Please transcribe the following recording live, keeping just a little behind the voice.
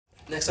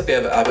Next up, we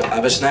have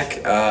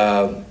Abhishek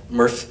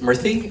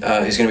Murthy,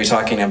 who's going to be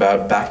talking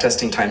about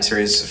backtesting time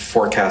series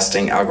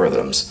forecasting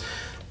algorithms.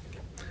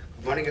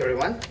 Good morning,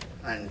 everyone,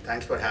 and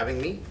thanks for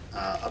having me.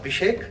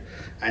 Abhishek,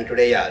 and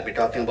today I'll be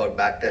talking about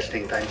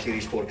backtesting time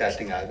series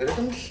forecasting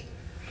algorithms.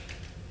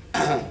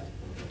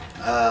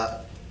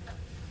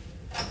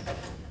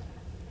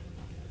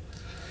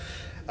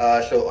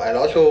 So I'll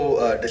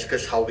also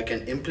discuss how we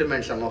can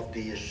implement some of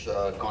these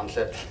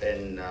concepts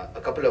in a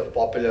couple of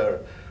popular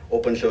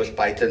open source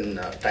Python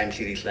time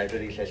series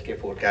libraries,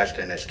 SKForecast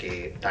and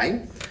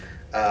SKTime.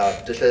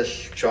 This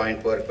is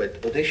joint work with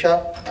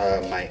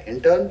Udisha, my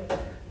intern,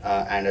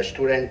 and a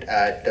student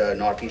at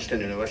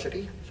Northeastern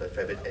University. So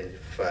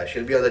if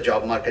she'll be on the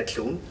job market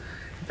soon,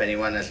 if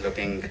anyone is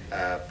looking,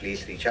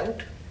 please reach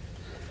out.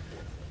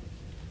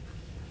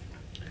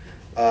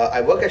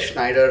 I work at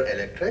Schneider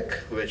Electric,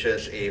 which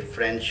is a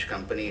French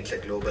company. It's a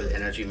global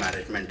energy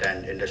management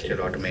and industrial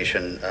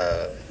automation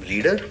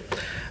leader.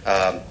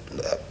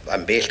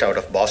 I'm based out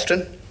of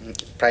Boston.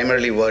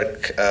 Primarily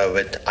work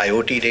with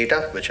IoT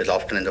data, which is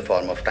often in the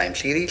form of time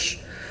series.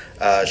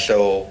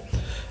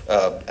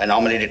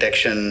 Anomaly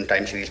detection,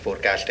 time series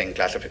forecasting,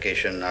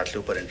 classification are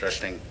super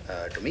interesting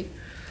to me.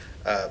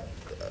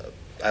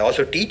 I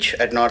also teach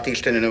at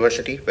Northeastern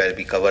University, where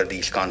we cover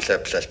these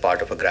concepts as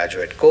part of a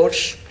graduate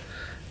course.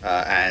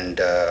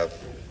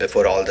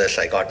 Before all this,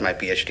 I got my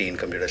PhD in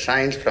computer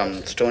science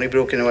from Stony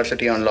Brook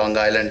University on Long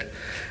Island,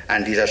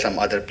 and these are some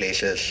other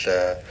places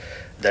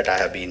that I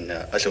have been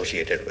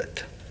associated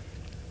with.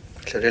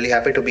 So really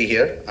happy to be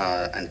here,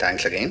 and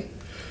thanks again.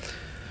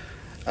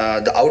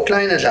 The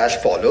outline is as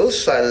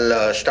follows.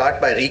 I'll start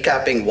by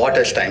recapping what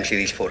is time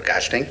series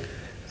forecasting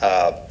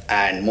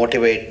and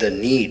motivate the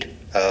need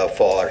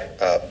for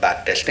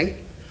backtesting.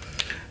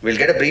 We'll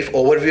get a brief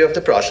overview of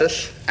the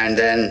process and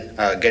then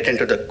get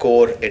into the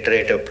core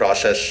iterative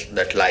process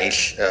that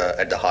lies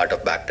at the heart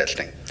of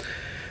backtesting.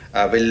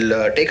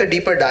 We'll take a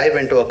deeper dive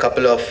into a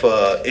couple of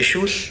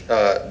issues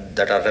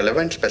that are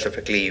relevant,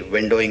 specifically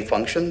windowing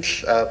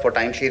functions for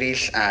time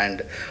series,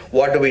 and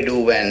what do we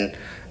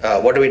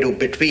do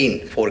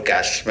between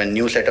forecasts when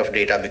new set of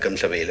data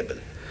becomes available.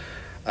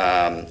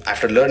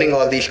 After learning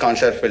all these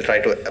concepts, we'll try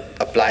to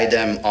apply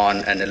them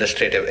on an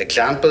illustrative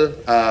example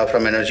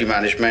from energy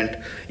management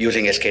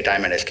using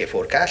SKTime and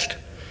SKForecast.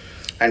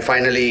 And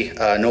finally,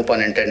 no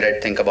pun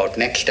intended, think about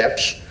next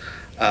steps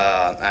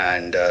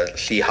and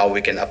see how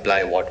we can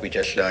apply what we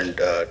just learned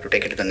to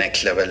take it to the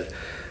next level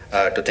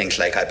to things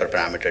like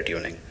hyperparameter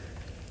tuning.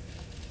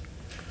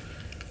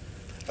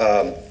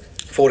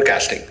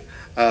 Forecasting.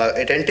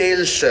 It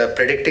entails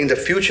predicting the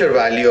future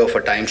value of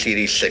a time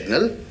series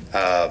signal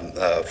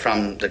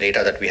from the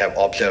data that we have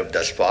observed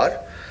thus far.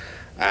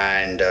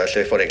 And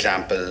so for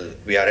example,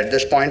 we are at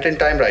this point in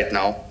time right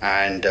now,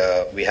 and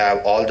we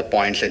have all the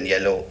points in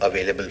yellow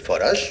available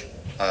for us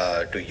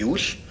to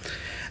use.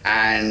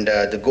 And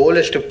the goal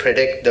is to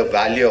predict the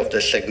value of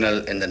the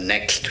signal in the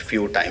next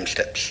few time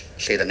steps,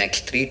 say the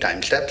next 3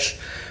 time steps,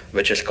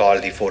 which is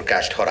called the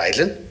forecast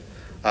horizon.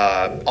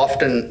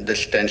 Often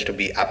this tends to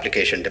be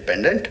application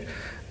dependent,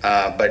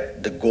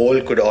 but the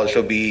goal could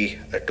also be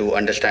to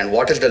understand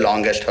what is the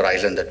longest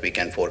horizon that we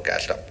can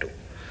forecast up to.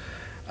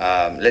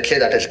 Let's say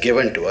that is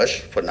given to us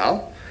for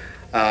now,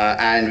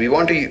 and we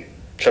want to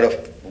sort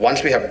of,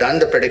 once we have done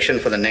the prediction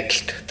for the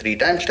next 3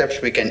 time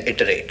steps, we can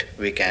iterate.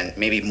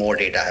 Maybe more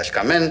data has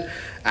come in,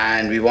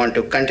 and we want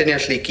to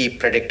continuously keep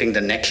predicting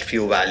the next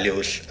few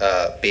values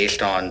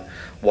based on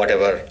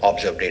whatever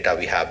observed data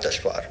we have thus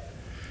far.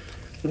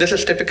 This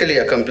is typically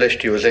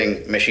accomplished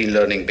using machine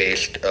learning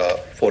based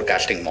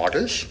forecasting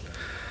models.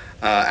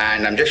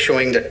 And I'm just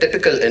showing the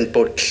typical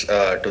inputs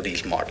to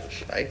these models,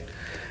 right?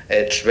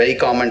 It's very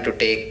common to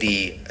take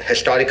the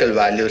historical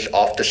values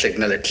of the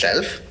signal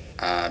itself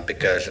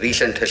because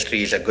recent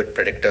history is a good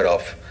predictor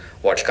of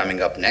what's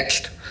coming up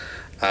next.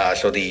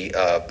 So the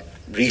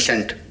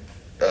recent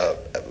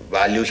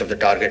values of the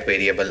target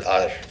variable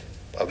are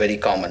a very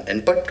common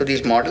input to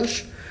these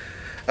models.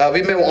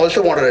 We may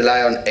also want to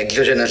rely on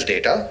exogenous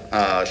data,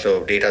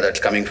 so data that's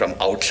coming from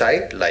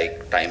outside,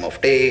 like time of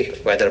day,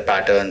 weather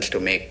patterns, to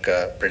make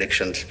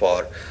predictions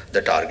for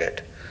the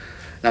target.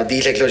 Now,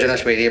 these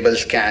exogenous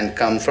variables can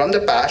come from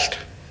the past,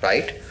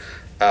 right?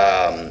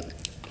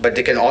 But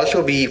they can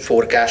also be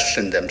forecasts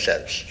in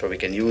themselves. So we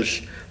can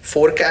use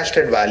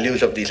forecasted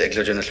values of these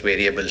exogenous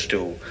variables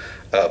to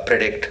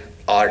predict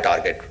our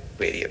target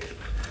variable.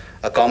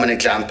 A common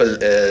example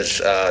is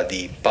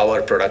the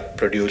power product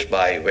produced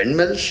by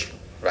windmills.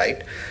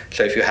 Right?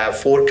 So if you have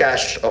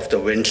forecasts of the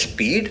wind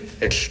speed,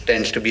 it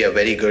tends to be a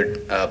very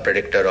good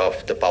predictor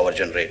of the power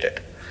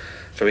generated.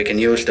 So we can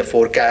use the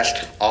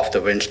forecast of the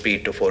wind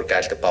speed to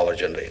forecast the power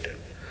generated.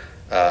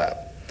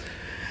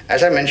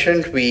 As I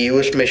mentioned, we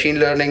use machine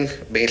learning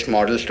based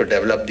models to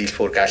develop these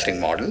forecasting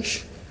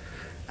models.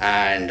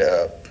 And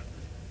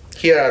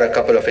here are a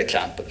couple of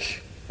examples,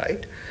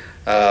 right?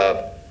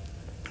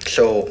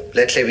 So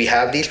let's say we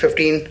have these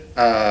 15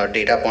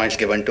 data points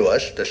given to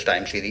us, this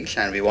time series,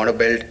 and we want to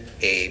build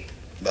a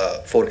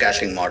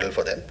forecasting model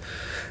for them.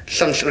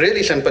 some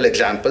really simple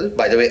example.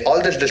 By the way,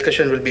 all this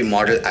discussion will be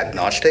model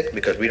agnostic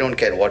because we don't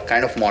care what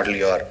kind of model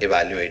you are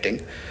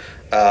evaluating.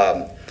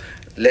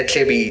 Let's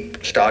say we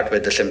start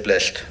with the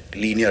simplest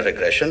linear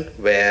regression,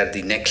 where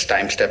the next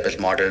time step is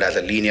modeled as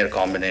a linear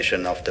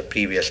combination of the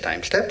previous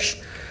time steps.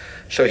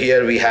 So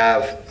here we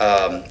have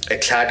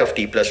x hat of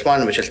t plus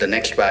 1, which is the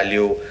next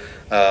value,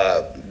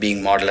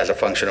 being modeled as a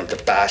function of the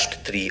past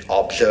 3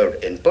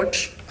 observed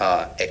inputs,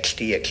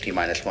 xt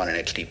minus 1, and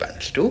xt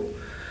minus 2.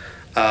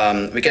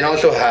 We can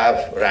also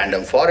have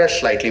random forests,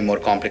 slightly more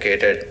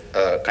complicated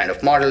kind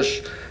of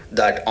models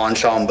that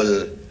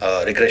ensemble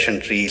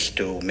regression trees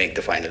to make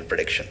the final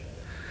prediction.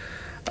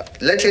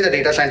 Let's say the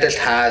data scientist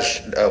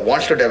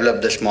wants to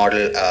develop this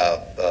model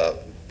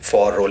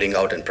for rolling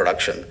out in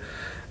production.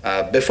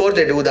 Before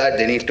they do that,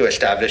 they need to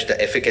establish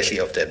the efficacy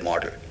of their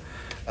model.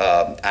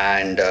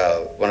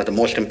 One of the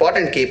most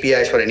important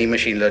KPIs for any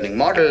machine learning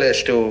model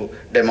is to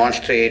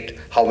demonstrate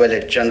how well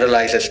it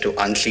generalizes to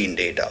unseen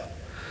data.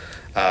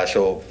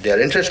 So they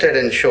are interested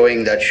in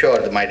showing that,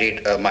 sure,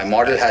 my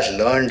model has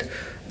learned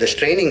this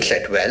training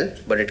set well,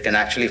 but it can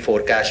actually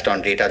forecast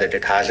on data that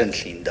it hasn't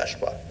seen thus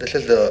far. This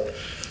is the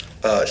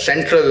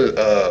central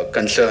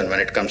concern when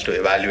it comes to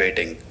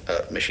evaluating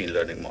machine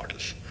learning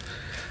models.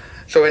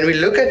 So when we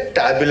look at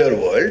tabular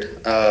world,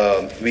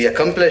 we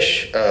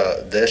accomplish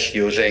this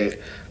using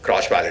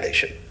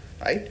cross-validation,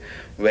 right?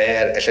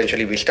 Where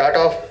essentially we start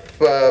off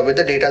with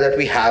the data that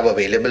we have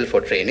available for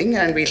training,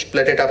 and we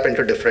split it up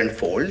into different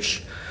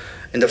folds.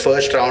 In the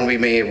first round, we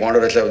may want to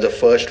reserve the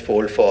first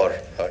fold for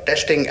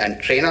testing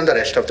and train on the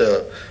rest of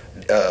the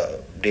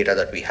data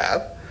that we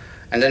have.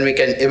 And then we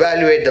can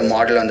evaluate the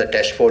model on the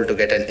test fold to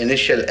get an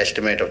initial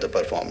estimate of the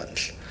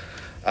performance.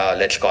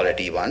 Let's call it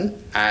E1.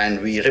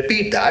 And we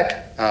repeat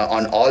that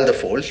on all the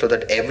folds so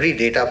that every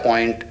data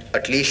point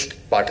at least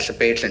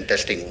participates in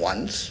testing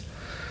once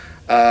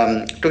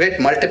to get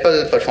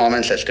multiple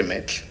performance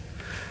estimates.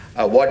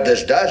 What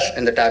this does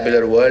in the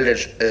tabular world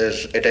is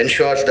it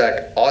ensures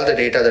that all the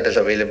data that is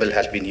available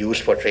has been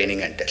used for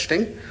training and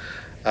testing.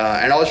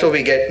 And also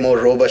we get more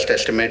robust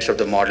estimates of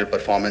the model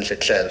performance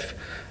itself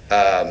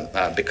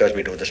because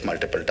we do this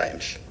multiple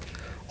times.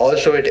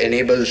 Also, it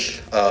enables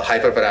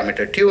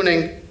hyperparameter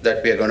tuning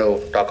that we are going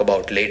to talk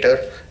about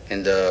later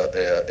in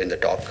the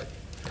talk.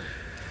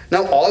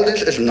 Now, all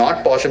this is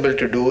not possible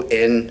to do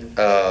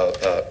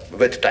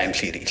with time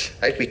series,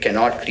 right? We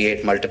cannot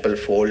create multiple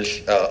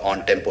folds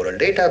on temporal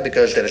data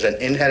because there is an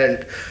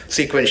inherent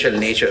sequential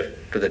nature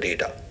to the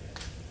data.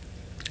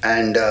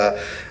 And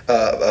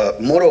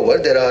moreover,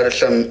 there are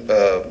some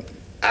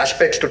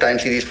aspects to time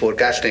series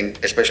forecasting,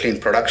 especially in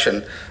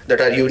production,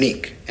 that are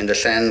unique in the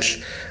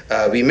sense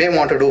we may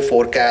want to do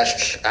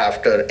forecasts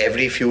after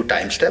every few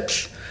time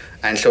steps.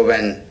 And so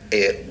when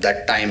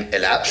that time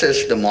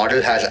elapses, the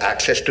model has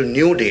access to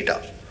new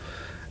data.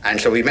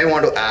 And so we may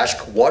want to ask,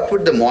 what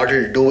would the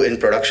model do in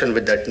production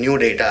with that new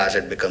data as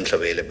it becomes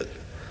available?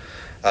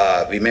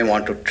 We may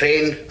want to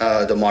train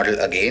the model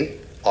again,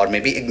 or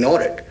maybe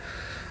ignore it.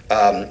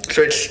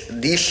 So it's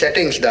these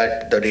settings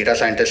that the data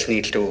scientist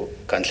needs to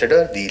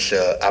consider, these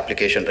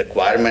application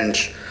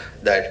requirements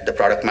that the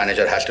product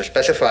manager has to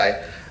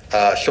specify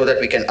so that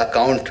we can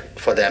account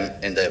for them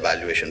in the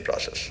evaluation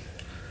process.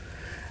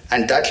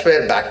 And that's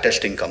where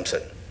backtesting comes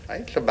in,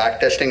 right? So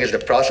backtesting is the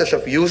process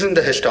of using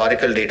the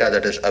historical data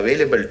that is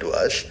available to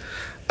us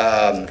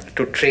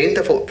to train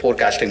the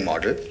forecasting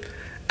model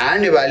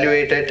and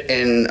evaluate it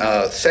in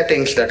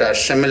settings that are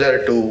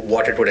similar to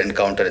what it would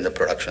encounter in the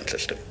production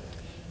system.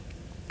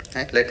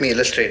 Right? Let me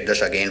illustrate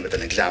this again with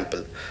an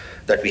example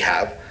that we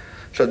have.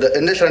 So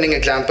in this running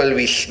example,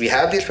 we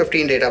have these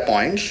 15 data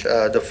points.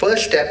 The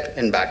first step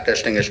in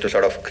backtesting is to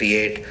sort of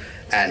create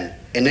an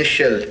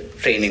initial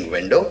training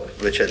window,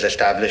 which is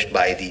established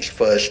by these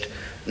first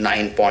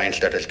 9 points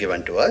that is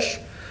given to us.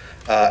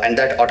 And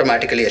that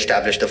automatically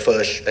establishes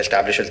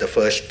the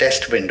first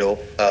test window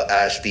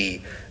as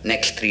the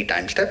next 3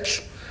 time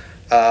steps.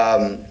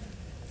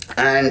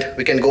 And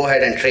we can go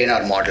ahead and train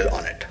our model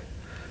on it.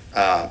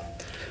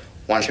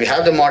 Once we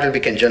have the model, we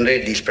can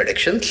generate these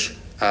predictions,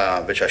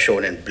 which are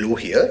shown in blue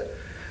here.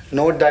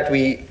 Note that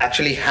we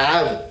actually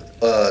have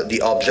the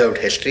observed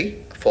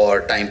history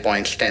for time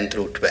points 10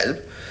 through 12.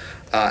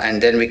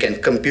 And then we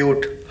can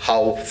compute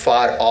how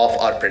far off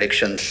our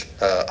predictions,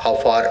 how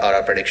far are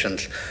our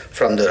predictions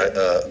from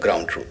the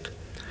ground truth.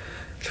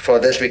 For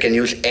this, we can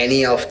use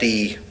any of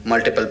the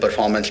multiple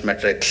performance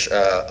metrics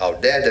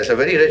out there. There's a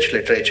very rich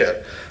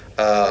literature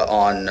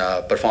on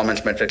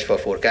performance metrics for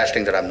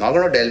forecasting that I'm not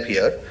going to delve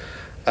here.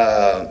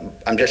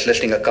 I'm just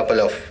listing a couple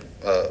of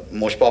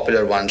most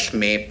popular ones,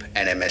 MAPE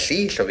and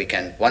MSE. So we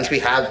can, once we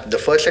have the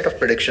first set of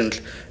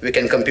predictions, we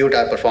can compute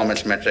our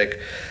performance metric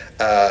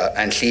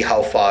and see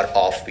how far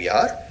off we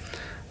are.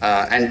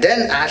 And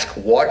then ask,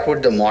 what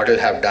would the model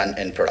have done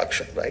in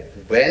production, right?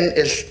 When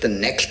is the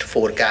next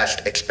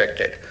forecast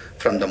expected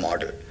from the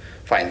model?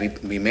 Fine,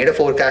 we made a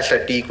forecast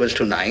at t equals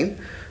to 9.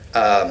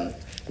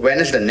 When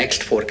is the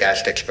next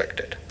forecast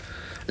expected?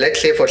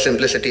 Let's say for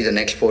simplicity, the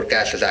next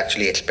forecast is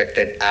actually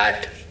expected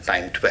at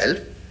time 12.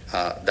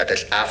 That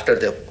is after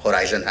the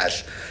horizon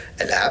has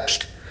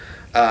elapsed.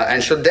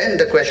 And so then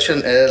the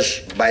question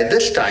is, by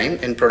this time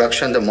in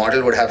production, the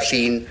model would have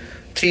seen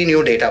 3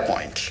 new data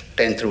points,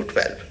 10 through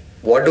 12.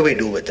 What do we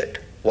do with it?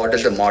 What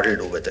does the model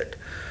do with it?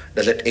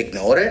 Does it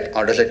ignore it,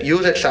 or does it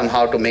use it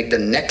somehow to make the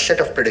next set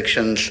of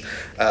predictions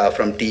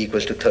from t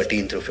equals to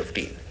 13 through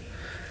 15?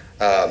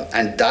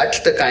 And that's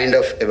the kind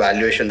of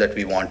evaluation that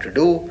we want to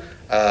do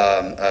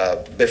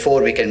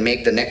before we can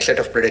make the next set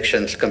of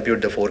predictions,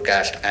 compute the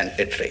forecast, and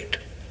iterate.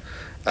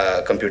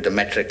 Compute the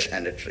metrics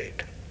and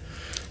iterate.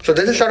 So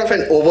this is sort of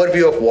an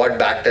overview of what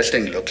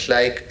backtesting looks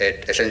like.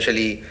 It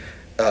essentially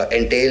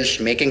entails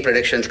making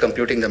predictions,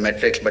 computing the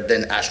metrics, but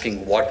then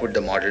asking what would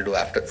the model do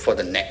for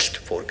the next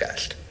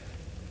forecast.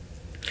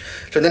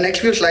 So in the next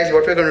few slides,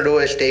 what we're going to do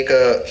is take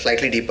a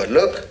slightly deeper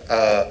look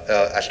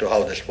as to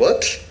how this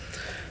works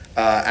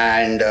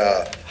and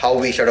how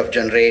we sort of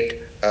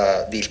generate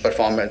these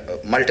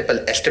multiple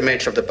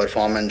estimates of the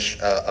performance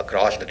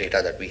across the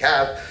data that we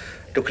have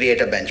to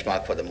create a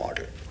benchmark for the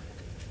model.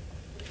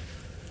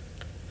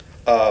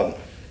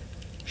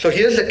 So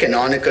here's the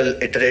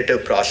canonical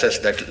iterative process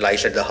that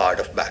lies at the heart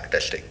of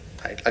backtesting.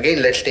 Right?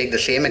 Again, let's take the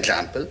same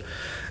example.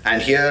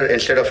 And here,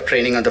 instead of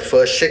training on the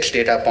first 6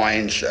 data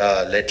points,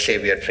 let's say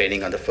we are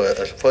training on the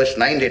first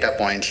 9 data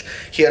points.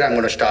 Here, I'm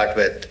going to start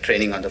with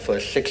training on the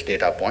first 6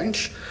 data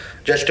points,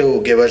 just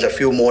to give us a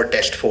few more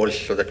test folds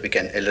so that we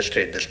can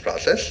illustrate this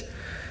process.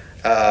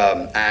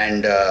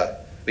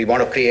 We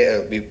want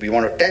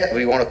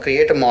to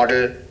create a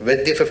model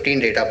with the 15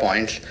 data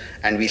points,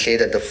 and we say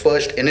that the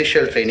first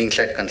initial training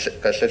set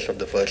consists of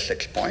the first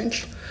 6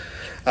 points.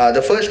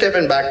 The first step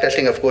in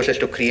backtesting, of course, is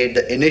to create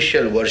the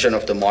initial version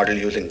of the model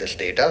using this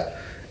data,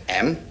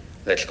 M.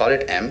 Let's call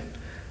it M,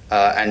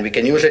 and we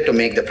can use it to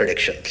make the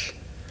predictions.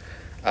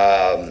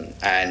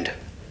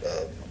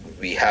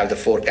 We have the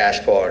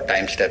forecast for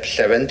time steps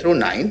 7 through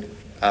 9,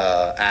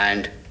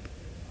 and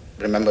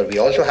remember, we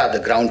also have the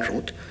ground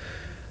truth.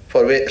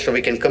 So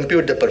we can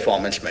compute the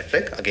performance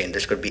metric. Again,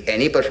 this could be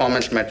any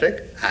performance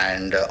metric,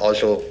 and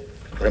also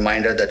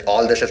reminder that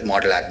all this is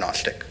model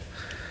agnostic.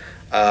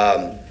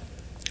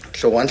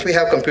 So once we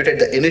have computed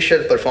the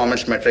initial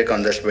performance metric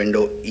on this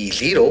window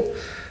E0,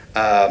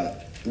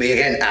 we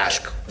again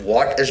ask,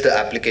 what is the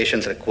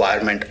application's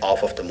requirement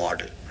of the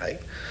model, right?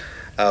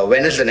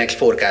 When is the next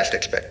forecast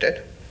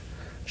expected?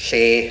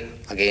 Say,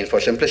 again, for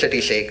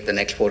simplicity's sake, the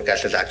next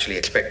forecast is actually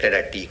expected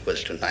at t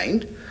equals to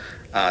 9.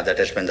 That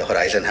is when the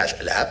horizon has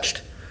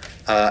elapsed.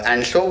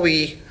 And so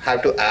we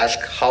have to ask,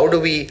 how do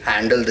we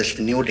handle this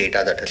new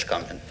data that has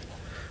come in,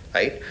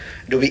 right?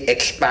 Do we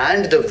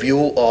expand the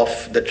view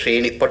of the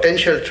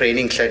potential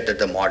training set that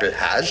the model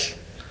has,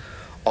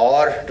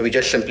 or do we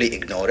just simply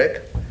ignore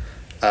it?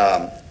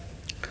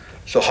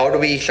 So how do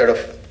we sort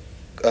of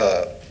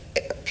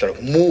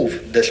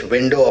move this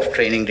window of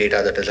training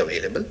data that is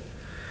available?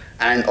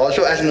 And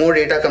also, as more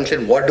data comes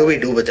in, what do we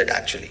do with it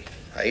actually,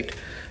 right?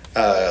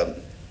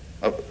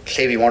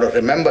 Say we want to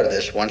remember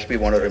this. Once we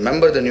want to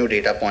remember the new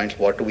data points,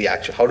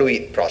 how do we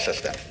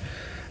process them?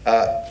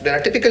 There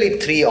are typically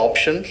 3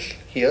 options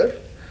here.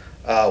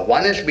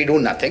 One is we do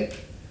nothing,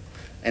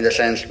 in the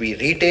sense we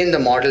retain the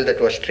model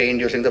that was trained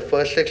using the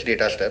first 6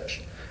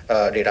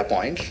 data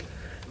points,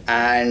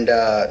 and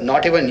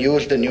not even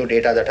use the new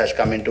data that has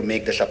come in to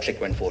make the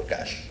subsequent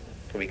forecast.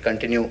 So we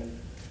continue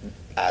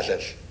as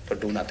is, so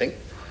do nothing.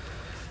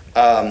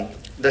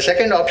 The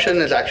second option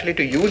is actually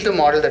to use the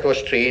model that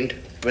was trained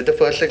with the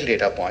first 6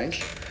 data points,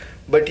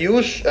 but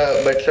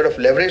sort of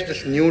leverage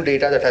this new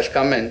data that has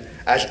come in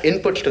as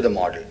inputs to the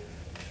model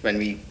when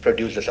we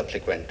produce the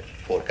subsequent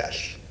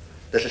forecasts.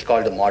 This is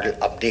called the model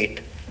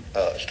update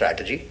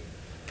strategy.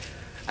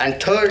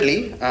 And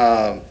thirdly,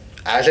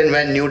 as and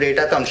when new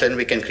data comes in,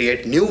 we can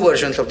create new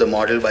versions of the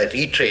model by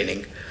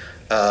retraining.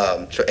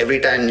 So every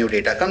time new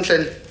data comes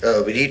in,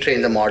 we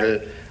retrain the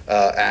model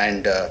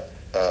and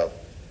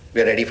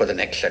we are ready for the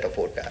next set of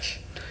forecasts.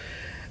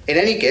 In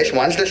any case,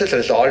 once this is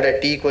resolved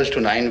at t equals to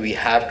 9, we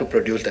have to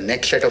produce the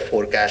next set of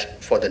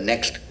forecasts for the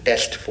next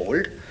test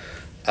fold.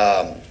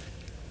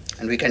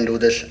 And we can do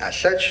this as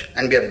such,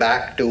 and we are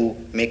back to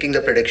making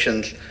the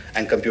predictions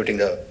and computing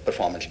the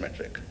performance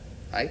metric,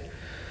 right?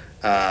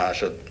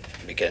 So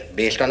we can,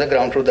 based on the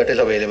ground truth that is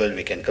available,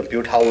 we can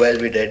compute how well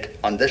we did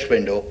on this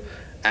window,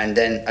 and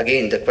then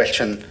again the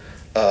question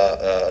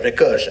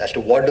recurs as to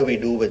what do we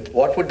do with,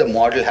 what would the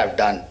model have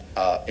done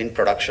in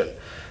production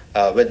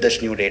with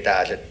this new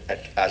data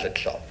as it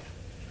saw.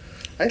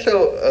 Right?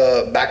 So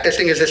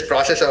backtesting is this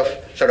process of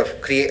sort of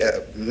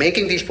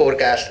making these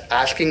forecasts,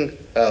 asking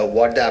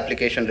what the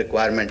application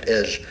requirement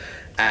is,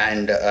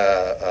 and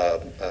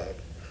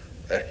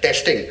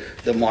testing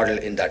the model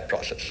in that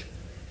process.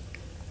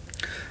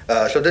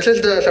 So this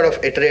is the sort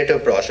of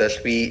iterative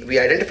process. We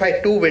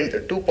identified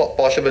two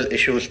possible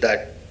issues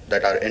that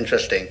are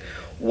interesting.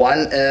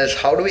 One is,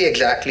 how do we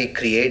exactly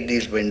create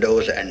these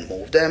windows and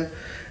move them?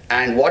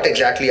 And what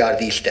exactly are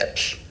these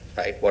steps,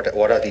 right?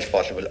 What are these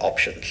possible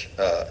options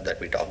that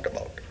we talked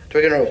about? So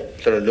we're going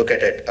to sort of look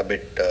at it a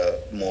bit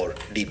more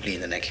deeply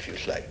in the next few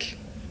slides.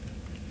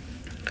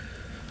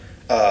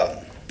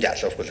 yeah,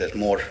 so of course there's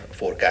more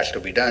forecast to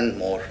be done,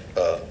 more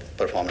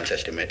performance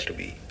estimates to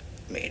be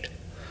made.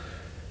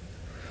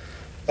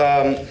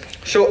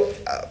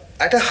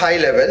 At a high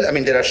level, I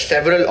mean, there are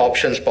several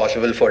options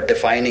possible for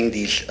defining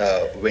these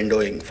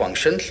windowing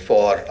functions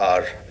for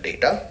our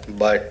data,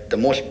 but the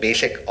most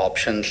basic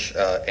options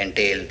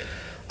entail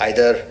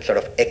either sort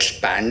of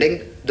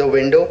expanding the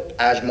window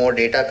as more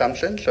data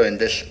comes in. So in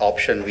this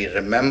option, we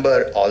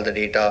remember all the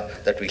data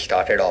that we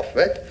started off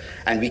with,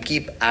 and we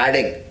keep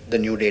adding the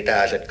new data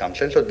as it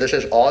comes in. So this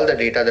is all the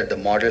data that the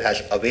model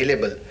has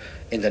available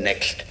in the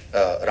next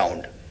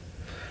round.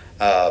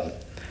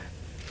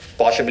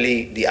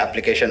 Possibly the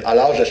application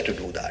allows us to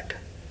do that.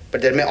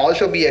 But there may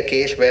also be a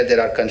case where there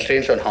are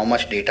constraints on how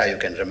much data you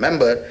can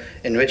remember,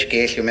 in which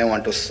case you may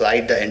want to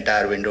slide the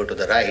entire window to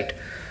the right,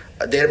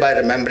 thereby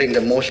remembering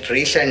the most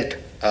recent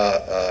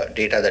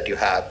data that you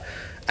have,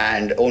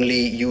 and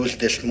only use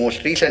this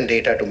most recent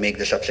data to make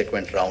the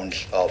subsequent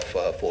rounds of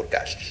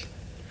forecasts.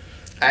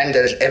 And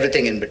there is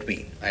everything in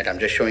between, right? I'm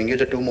just showing you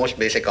the two most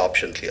basic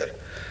options here.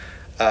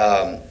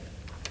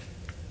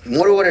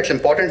 Moreover, it's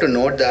important to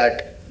note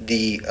that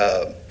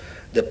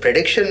the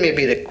prediction may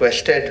be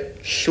requested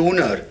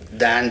sooner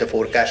than the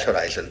forecast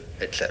horizon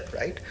itself,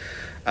 right?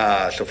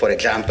 So for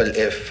example,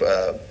 if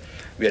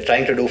we are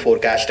trying to do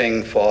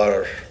forecasting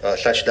for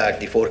such that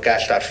the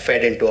forecasts are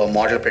fed into a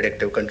model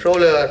predictive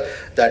controller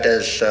that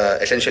is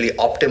essentially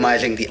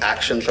optimizing the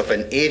actions of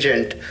an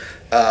agent,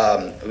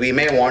 we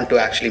may want to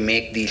actually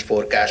make these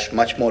forecasts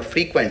much more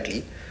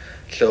frequently.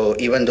 So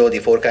even though the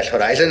forecast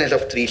horizon is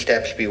of 3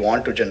 steps, we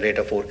want to generate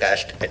a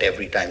forecast at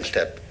every time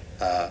step.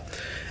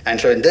 And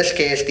so in this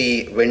case,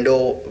 the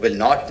window will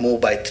not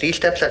move by 3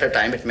 steps at a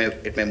time.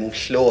 It may move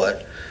slower,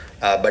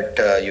 but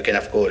you can,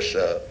 of course,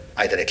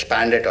 either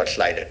expand it or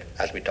slide it,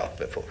 as we talked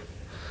before.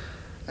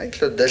 Right?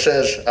 So this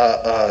is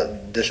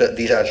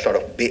these are sort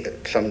of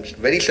some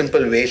very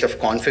simple ways of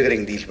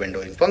configuring these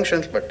windowing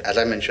functions. But as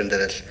I mentioned,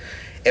 there is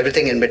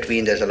everything in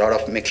between. There's a lot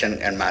of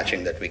mixing and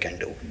matching that we can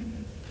do.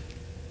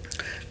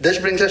 This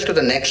brings us to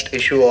the next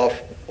issue of,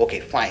 okay,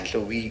 fine.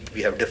 So we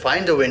have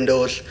defined the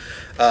windows,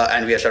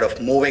 and we are sort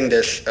of moving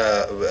this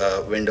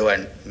window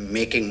and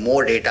making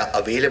more data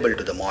available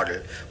to the model.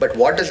 But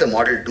what does the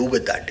model do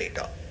with that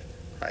data,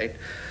 right?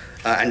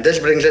 And this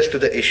brings us to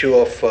the issue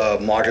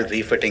of model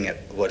refitting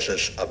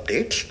versus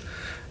updates.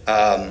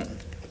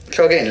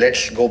 So again,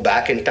 let's go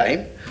back in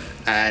time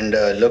and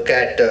look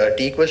at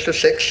t equals to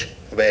 6,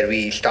 where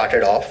we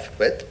started off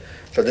with.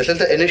 So this is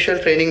the initial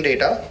training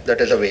data that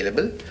is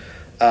available.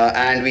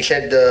 And we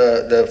said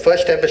the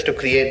first step is to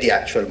create the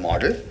actual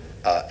model,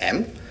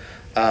 M.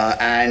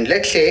 And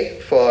let's say,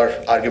 for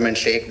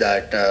argument's sake,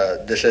 that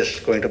this is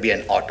going to be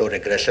an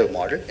auto-regressive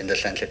model, in the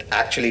sense it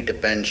actually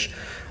depends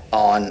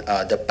on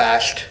the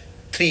past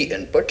 3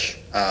 inputs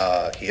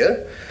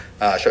here.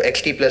 So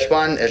xt plus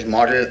 1 is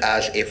modeled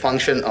as a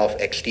function of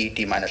xt,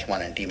 t minus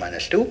 1, and t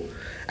minus 2.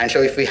 And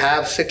so if we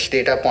have 6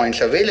 data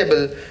points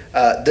available,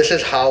 this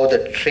is how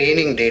the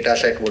training data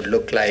set would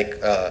look like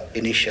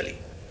initially,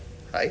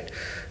 right?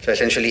 So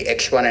essentially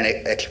x1,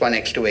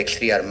 x2,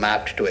 x3 are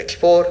mapped to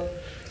x4,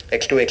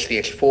 x2, x3,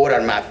 x4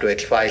 are mapped to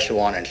x5, so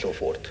on and so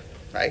forth,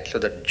 right? So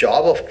the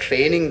job of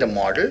training the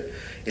model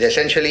is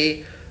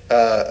essentially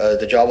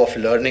the job of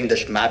learning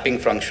this mapping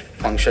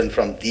function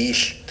from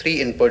these 3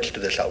 inputs to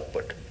this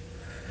output.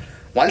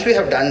 Once we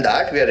have done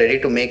that, we are ready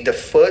to make the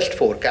first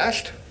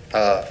forecast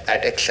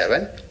at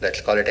x7.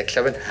 Let's call it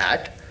x7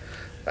 hat,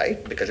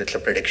 right? Because it's a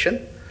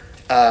prediction.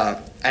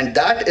 And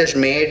that is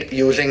made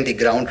using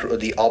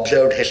the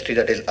observed history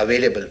that is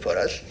available for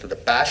us. So the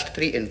past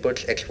 3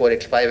 inputs,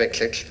 x4, x5,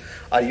 x6,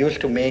 are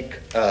used to make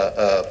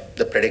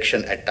the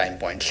prediction at time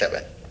point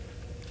 7.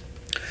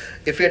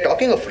 If we are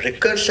talking of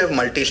recursive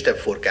multi-step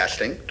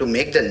forecasting, to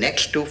make the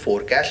next 2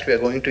 forecasts, we are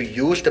going to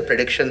use the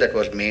prediction that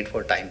was made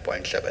for time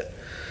point 7.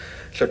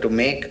 So to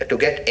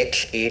get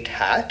x8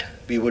 hat,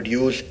 we would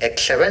use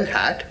x7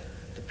 hat,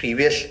 the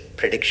previous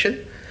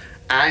prediction,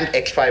 and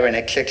x5 and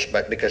x6,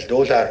 but because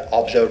those are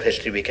observed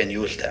history, we can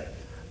use them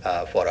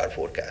for our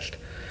forecast.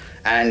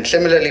 And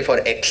similarly for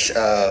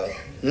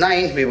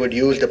x9, we would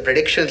use the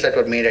predictions that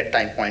were made at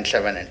time point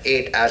 7 and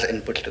 8 as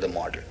inputs to the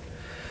model.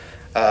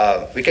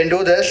 We can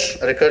do this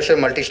recursive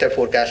multi-step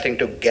forecasting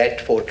to get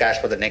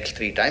forecast for the next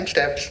 3 time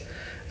steps.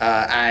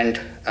 And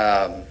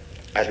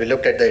as we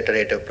looked at the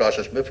iterative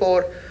process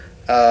before,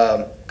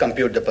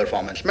 compute the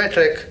performance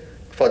metric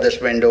for this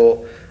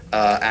window,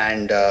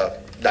 and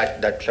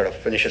that sort of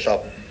finishes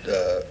up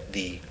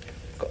the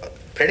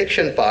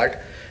prediction part.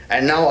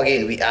 And now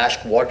again, we ask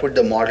what would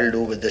the model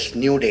do with this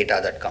new data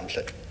that comes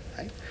in,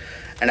 right?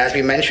 And as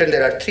we mentioned,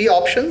 there are 3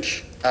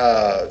 options.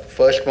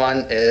 First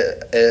one,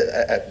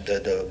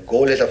 the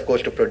goal is, of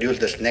course, to produce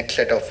this next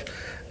set of,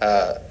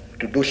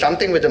 to do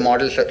something with the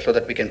model so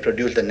that we can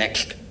produce the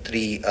next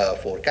 3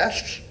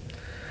 forecasts.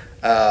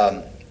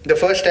 The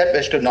first step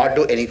is to not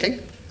do anything,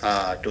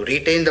 to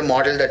retain the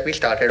model that we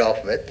started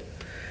off with.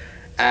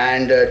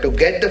 And to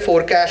get the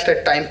forecast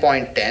at time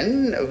point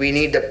 10, we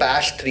need the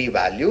past 3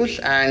 values,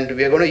 and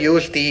we are going to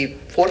use the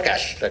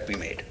forecasts that we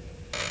made,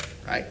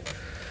 right?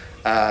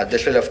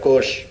 This will, of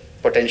course,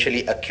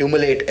 potentially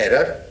accumulate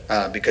error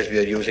because we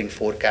are using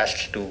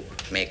forecasts to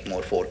make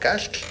more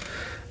forecasts.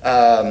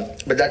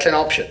 But that's an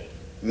option.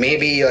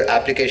 Maybe your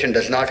application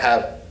does not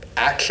have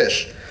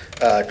access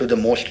to the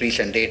most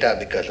recent data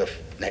because of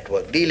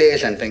network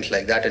delays and things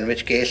like that, in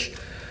which case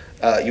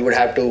you would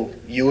have to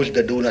use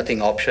the do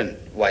nothing option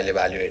while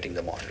evaluating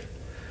the model.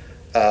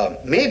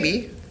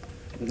 Maybe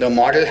the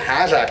model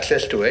has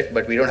access to it,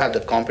 but we don't have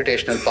the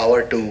computational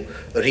power to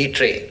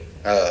retrain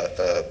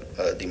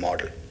the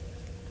model.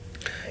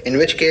 In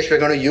which case we're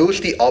going to use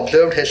the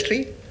observed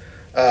history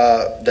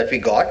that we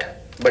got,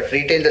 but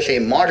retain the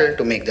same model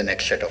to make the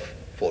next set of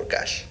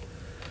forecasts.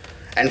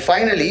 And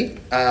finally,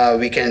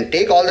 we can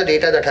take all the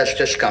data that has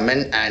just come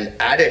in and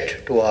add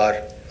it to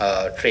our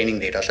training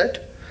data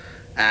set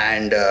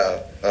and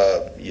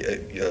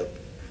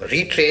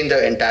retrain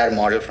the entire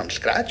model from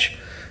scratch.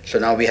 So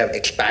now we have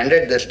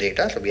expanded this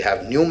data, so we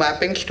have new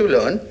mappings to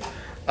learn,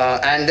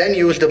 and then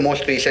use the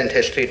most recent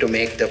history to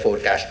make the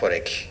forecast for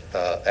X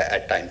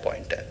at time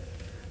point 10,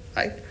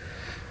 right?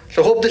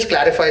 So hope this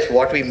clarifies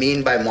what we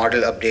mean by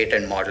model update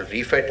and model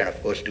refit, and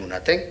of course do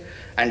nothing.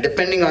 And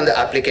depending on the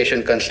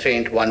application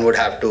constraint, one would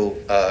have to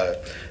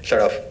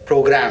sort of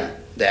program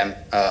them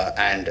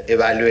and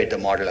evaluate the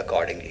model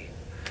accordingly.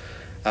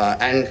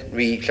 And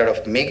we sort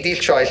of make these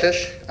choices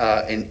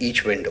in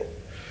each window.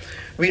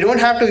 We don't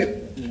have to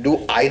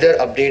do either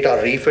update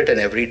or refit in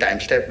every time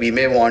step. We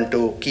may want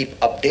to keep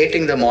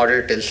updating the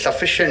model till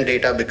sufficient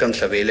data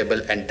becomes available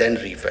and then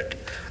refit.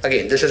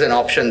 Again, this is an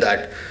option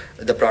that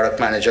the product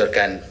manager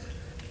can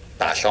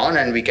pass on,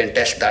 and we can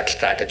test that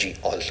strategy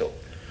also.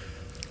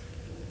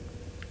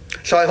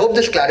 So I hope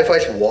this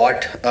clarifies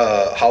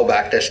how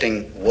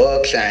backtesting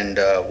works and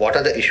what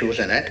are the issues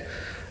in it.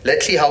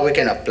 Let's see how we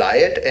can apply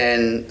it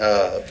in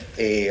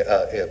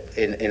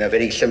a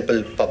very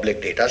simple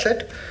public data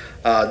set.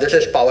 This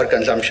is power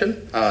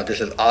consumption. This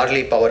is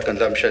hourly power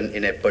consumption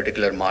in a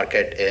particular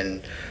market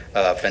in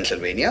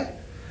Pennsylvania.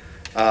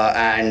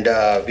 And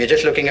we're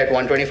just looking at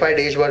 125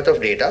 days worth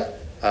of data.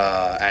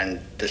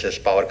 And this is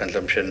power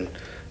consumption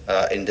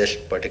in this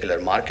particular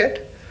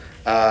market.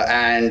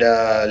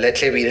 Let's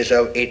say we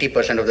reserve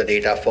 80% of the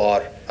data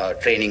for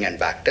training and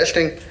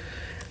backtesting.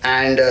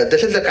 And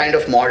this is the kind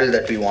of model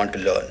that we want to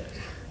learn.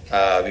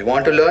 We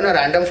want to learn a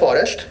random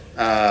forest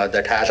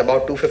that has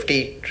about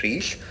 250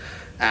 trees,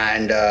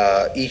 and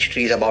each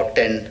tree is about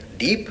 10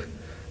 deep.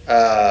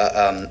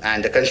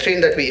 And the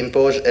constraint that we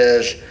impose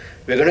is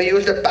we're going to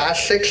use the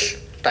past 6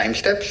 time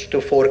steps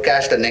to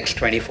forecast the next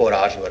 24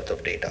 hours worth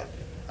of data,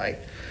 right?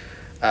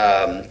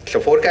 So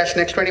forecast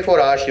next 24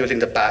 hours using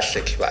the past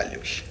 6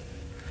 values.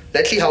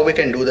 Let's see how we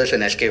can do this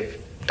in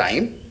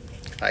SKTime,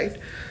 right?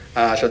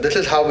 So this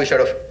is how we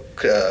sort of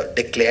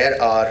declare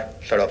our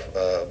sort of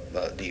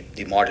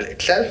the model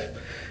itself.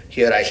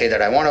 Here I say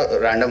that I want a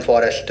random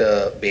forest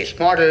based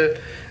model,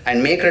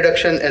 and make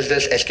reduction is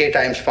this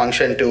SKTimes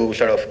function to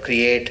sort of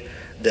create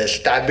this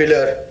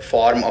tabular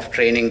form of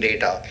training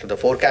data. So the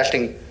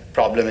forecasting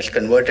problem is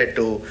converted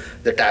to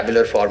the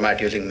tabular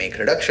format using make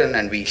reduction,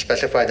 and we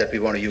specify that we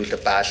want to use the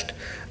past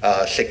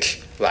 6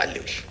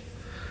 values.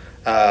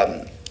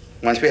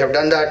 Once we have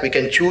done that, we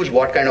can choose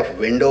what kind of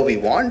window we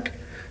want.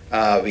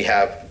 We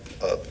have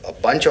a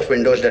bunch of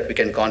windows that we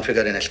can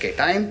configure in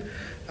SKTime.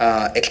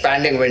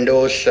 Expanding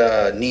windows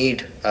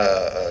need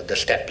the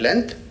step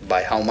length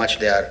by how much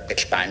they are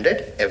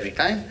expanded every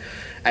time.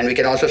 And we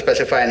can also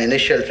specify an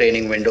initial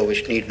training window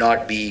which need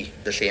not be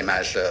the same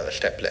as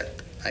step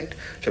length, right?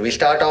 So we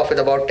start off with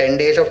about 10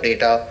 days of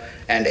data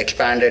and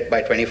expand it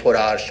by 24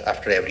 hours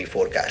after every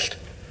forecast.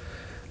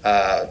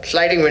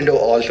 Sliding window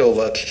also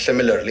works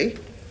similarly.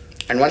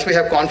 And once we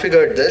have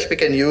configured this, we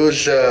can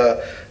use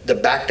the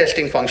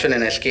backtesting function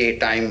in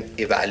SKTime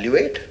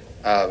evaluate,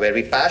 where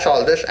we pass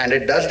all this and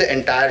it does the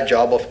entire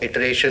job of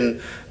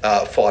iteration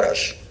for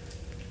us.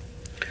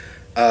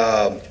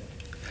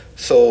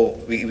 So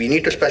we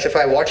need to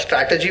specify what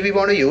strategy we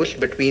want to use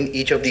between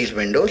each of these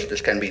windows.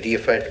 This can be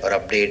refit or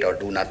update or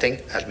do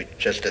nothing, as we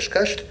just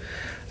discussed.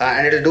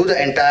 And it will do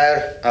the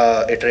entire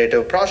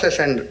iterative process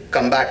and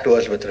come back to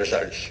us with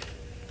results.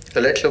 So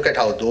let's look at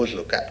how those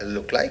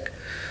look like.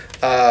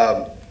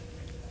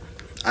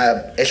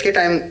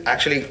 SKTime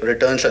actually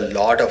returns a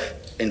lot of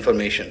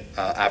information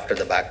after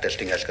the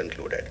backtesting has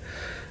concluded.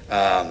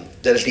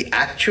 There is the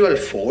actual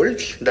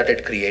folds that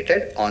it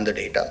created on the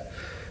data.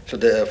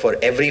 So for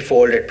every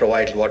fold, it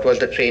provides what was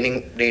the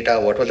training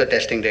data, what was the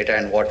testing data,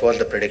 and what was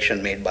the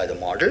prediction made by the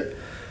model.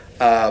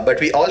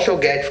 But we also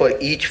get for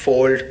each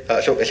fold,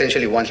 so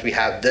essentially once we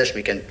have this,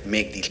 we can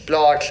make these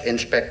plots,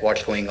 inspect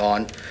what's going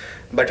on.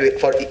 But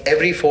for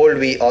every fold,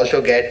 we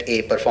also get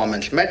a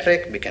performance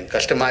metric. We can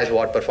customize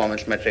what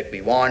performance metric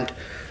we want.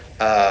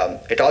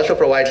 It also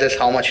provides us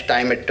how much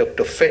time it took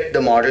to fit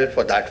the model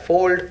for that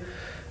fold,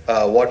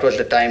 what was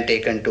the time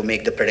taken to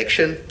make the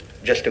prediction,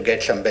 just to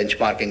get some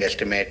benchmarking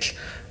estimates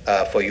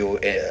for you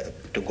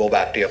to go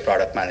back to your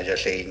product manager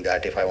saying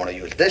that if I want to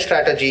use this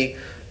strategy,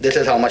 this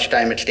is how much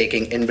time it's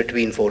taking in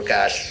between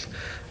forecasts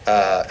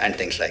and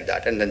things like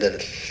that. And then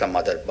there's some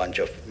other bunch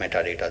of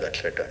metadata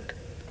that's returned.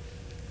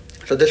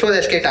 So this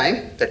was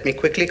SKTime. Let me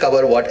quickly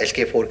cover what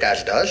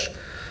SKForecast does.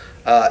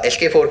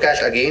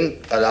 SKForecast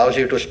again allows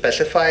you to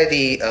specify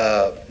the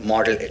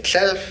model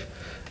itself.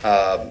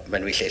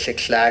 When we say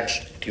 6 lags,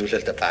 it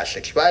uses the past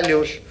 6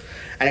 values.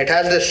 And it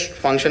has this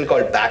function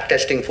called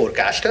backtesting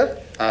forecaster,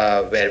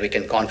 where we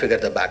can configure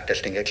the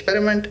backtesting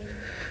experiment.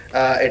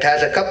 It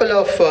has a couple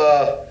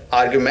of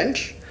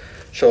arguments.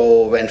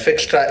 So when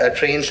fixed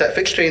train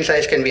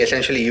size can be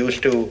essentially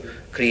used to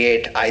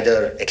create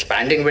either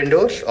expanding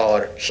windows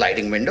or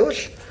sliding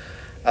windows.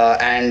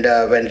 And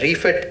when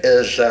refit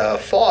is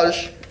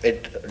false,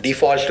 it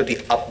defaults to the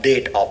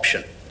update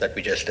option that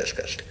we just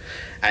discussed.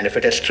 And if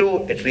it is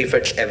true, it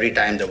refits every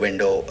time the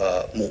window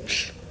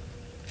moves.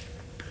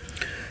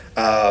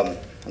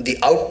 The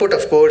output,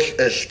 of course,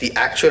 is the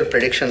actual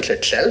predictions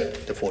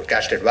itself, the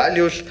forecasted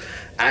values,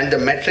 and the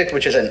metric,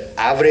 which is an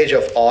average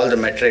of all the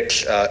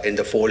metrics in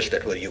the folds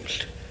that were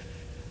used.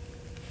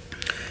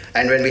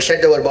 And when we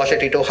set the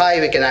verbosity to high,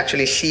 we can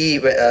actually see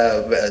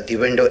the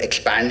window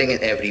expanding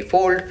in every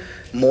fold.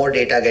 More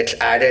data gets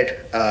added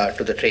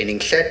to the training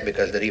set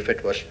because the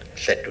refit was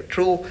set to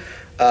true.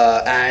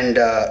 And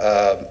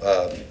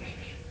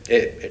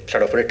it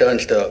sort of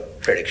returns the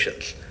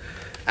predictions.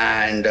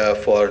 And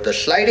for the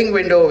sliding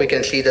window, we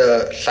can see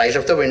the size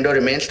of the window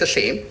remains the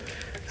same.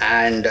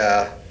 And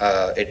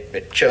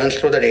it churns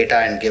through the data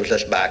and gives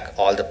us back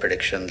all the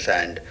predictions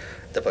and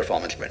the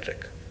performance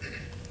metric.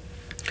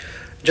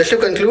 Just to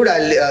conclude,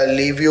 I'll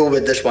leave you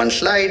with this one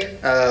slide.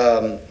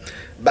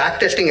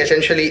 Backtesting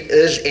essentially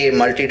is a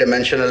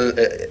multi-dimensional,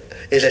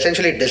 is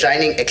essentially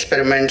designing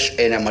experiments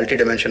in a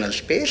multi-dimensional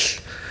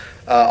space.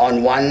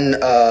 On one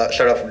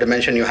sort of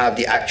dimension, you have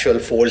the actual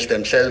folds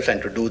themselves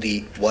and to do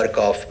the work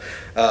of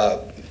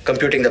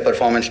computing the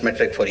performance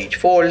metric for each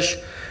folds.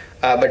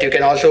 But you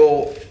can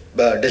also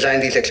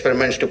design these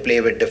experiments to play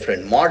with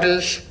different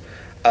models.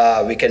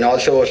 We can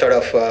also sort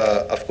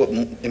of course,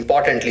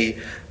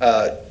 importantly,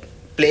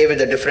 play with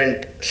the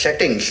different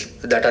settings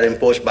that are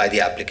imposed by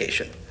the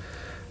application.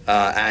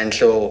 And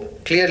so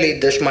clearly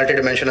this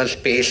multidimensional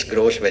space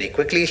grows very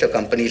quickly, so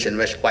companies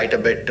invest quite a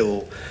bit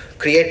to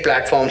create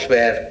platforms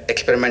where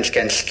experiments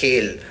can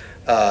scale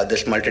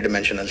this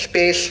multidimensional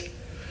space.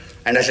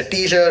 And as a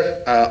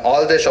teaser,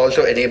 all this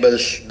also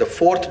enables the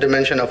 4th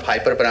dimension of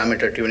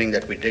hyperparameter tuning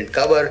that we didn't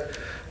cover,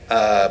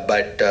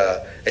 but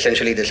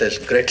essentially this is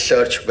grid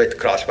search with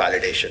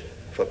cross-validation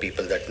for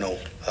people that know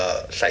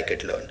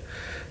scikit-learn.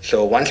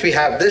 So once we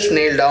have this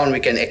nailed down, we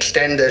can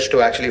extend this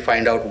to actually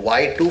find out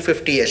why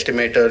 250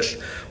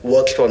 estimators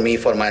works for me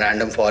for my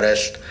random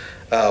forest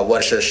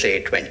versus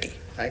say 20.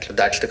 Right? So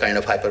that's the kind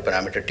of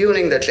hyperparameter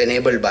tuning that's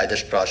enabled by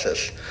this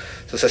process.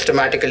 So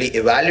systematically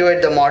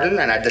evaluate the model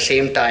and at the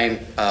same time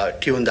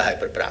tune the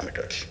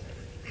hyperparameters.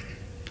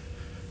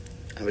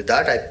 And with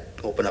that, I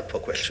open up for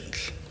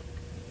questions.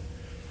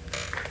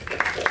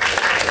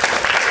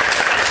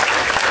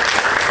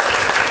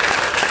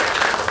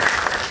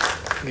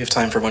 We have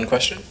time for one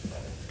question.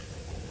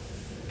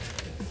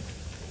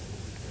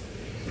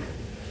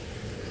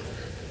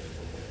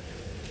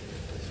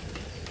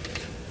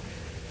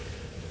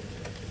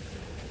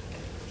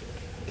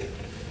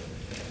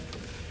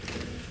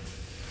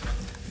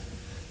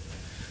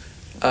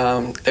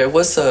 There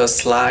was a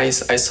slide,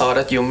 I saw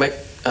that you make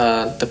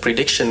the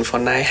prediction for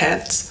 9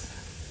 heads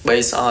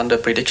based on the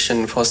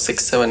prediction for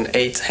 6, 7,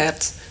 8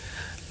 heads.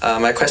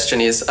 My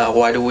question is,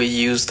 why do we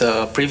use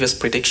the previous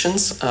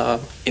predictions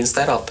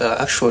instead of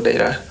the actual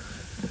data?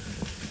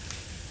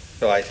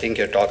 So I think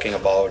you're talking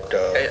about...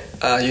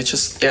 I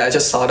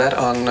just saw that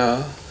on...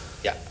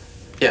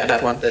 Yeah,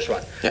 that one. This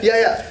one.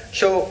 Yeah.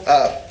 So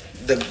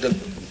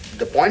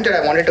the point that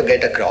I wanted to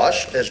get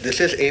across is this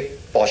is a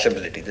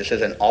possibility. This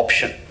is an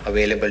option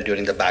available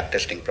during the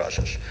backtesting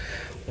process.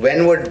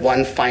 When would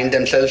one find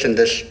themselves in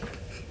this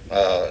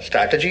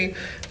strategy?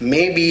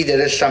 Maybe there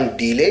is some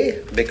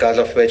delay because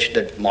of which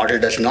the model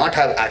does not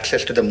have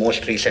access to the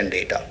most recent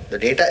data. The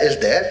data is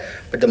there,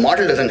 but the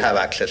model doesn't have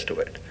access to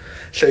it.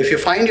 So if you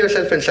find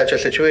yourself in such a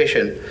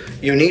situation,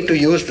 you need to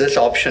use this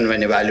option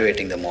when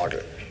evaluating the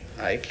model.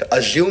 Right? So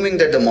assuming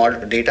that the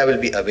model data will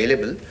be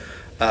available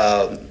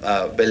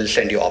will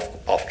send you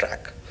off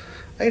track.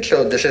 Right?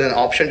 So this is an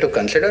option to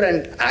consider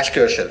and ask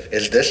yourself,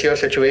 is this your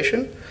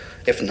situation?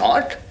 If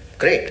not,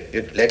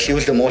 great. Let's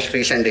use the most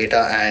recent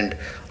data and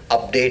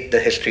update the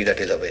history that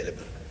is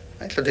available.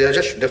 Right? So there are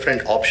just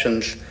different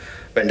options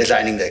when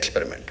designing the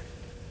experiment.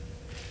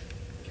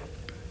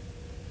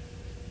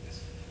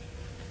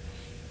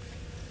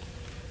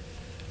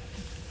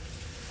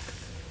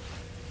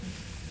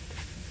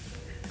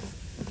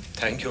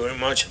 Thank you very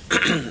much.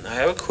 I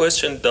have a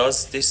question.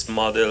 Does this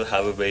model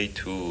have a way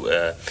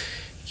to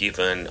give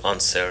an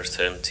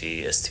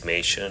uncertainty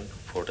estimation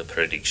for the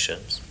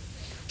predictions?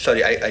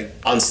 Sorry,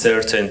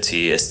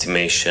 Uncertainty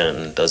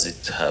estimation, does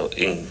it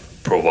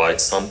provide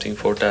something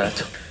for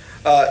that?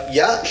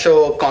 Yeah,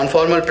 so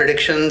conformal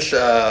predictions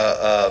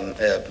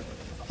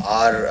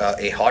are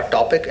a hot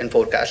topic in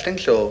forecasting.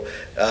 So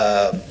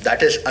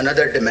that is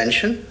another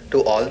dimension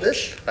to all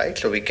this, right?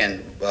 So we can,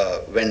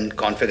 when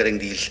configuring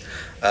these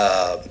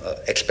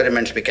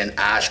experiments, we can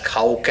ask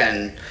how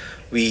can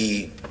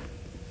we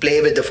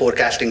play with the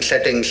forecasting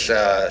settings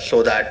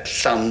so that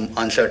some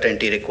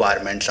uncertainty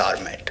requirements are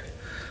met.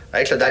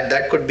 Right, so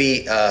that could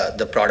be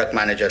the product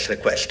manager's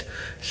request,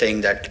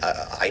 saying that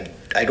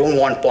I don't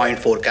want point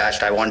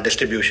forecast, I want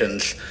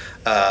distributions.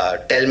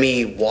 Tell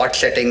me what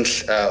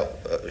settings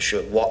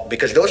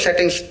because those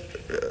settings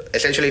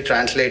essentially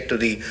translate to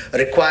the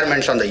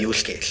requirements on the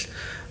use case,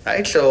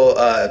 right? So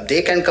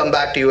they can come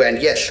back to you,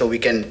 and yes, so we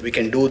can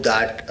do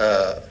that.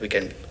 We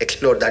can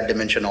explore that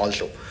dimension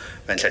also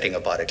when setting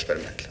up our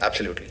experiments.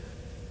 Absolutely,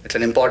 it's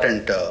an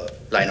important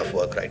line of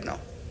work right now.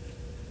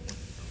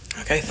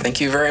 Okay,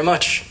 thank you very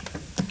much.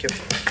 Thank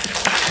you.